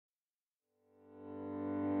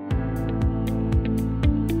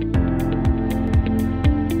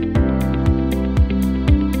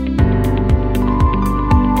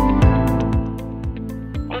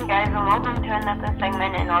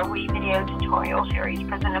our WeVideo tutorial series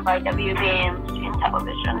presented by WVM Student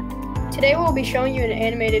Television. Today we'll be showing you an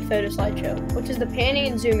animated photo slideshow, which is the panning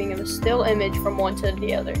and zooming of a still image from one to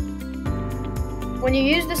the other. When you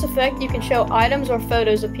use this effect, you can show items or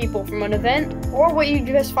photos of people from an event or what you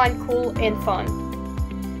just find cool and fun.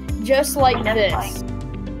 Just like this.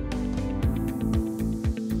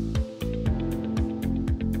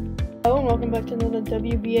 Hello and welcome back to another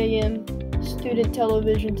WVAM Student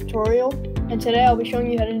Television tutorial, and today I'll be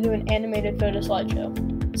showing you how to do an animated photo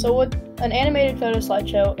slideshow. So with an animated photo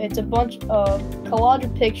slideshow, it's a bunch of collage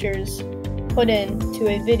of pictures put into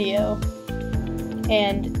a video,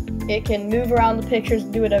 and it can move around the pictures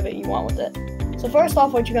and do whatever you want with it. So first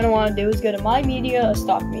off, what you're going to want to do is go to My Media or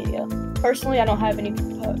Stock Media. Personally, I don't have any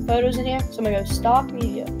photos in here, so I'm going to go Stock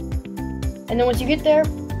Media. And then once you get there,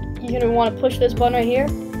 you're going to want to push this button right here,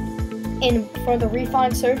 and for the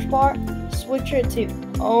Refine search bar, switch it to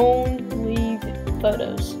Only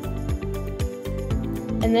Photos.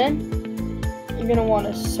 And then you're going to want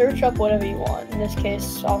to search up whatever you want. In this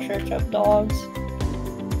case, I'll search up dogs.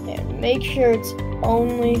 And make sure it's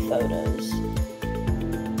Only Photos.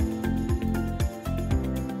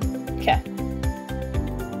 Okay.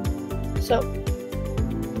 So,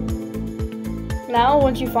 now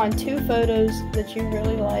once you find two photos that you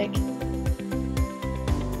really like,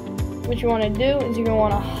 what you want to do is you're going to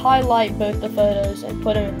want to highlight both the photos and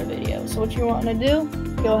put them in the video. So what you want to do,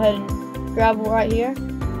 go ahead and grab right here,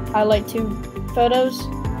 highlight two photos,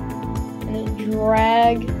 and then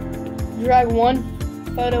drag one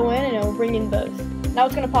photo in, and it will bring in both. Now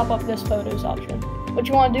it's going to pop up this photos option. What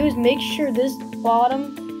you want to do is make sure this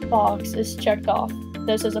bottom box is checked off.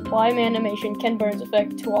 This says apply animation Ken Burns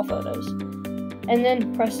effect to all photos. And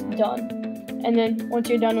then press done. And then once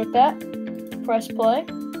you're done with that, press play.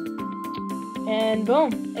 And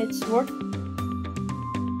boom, it's worked.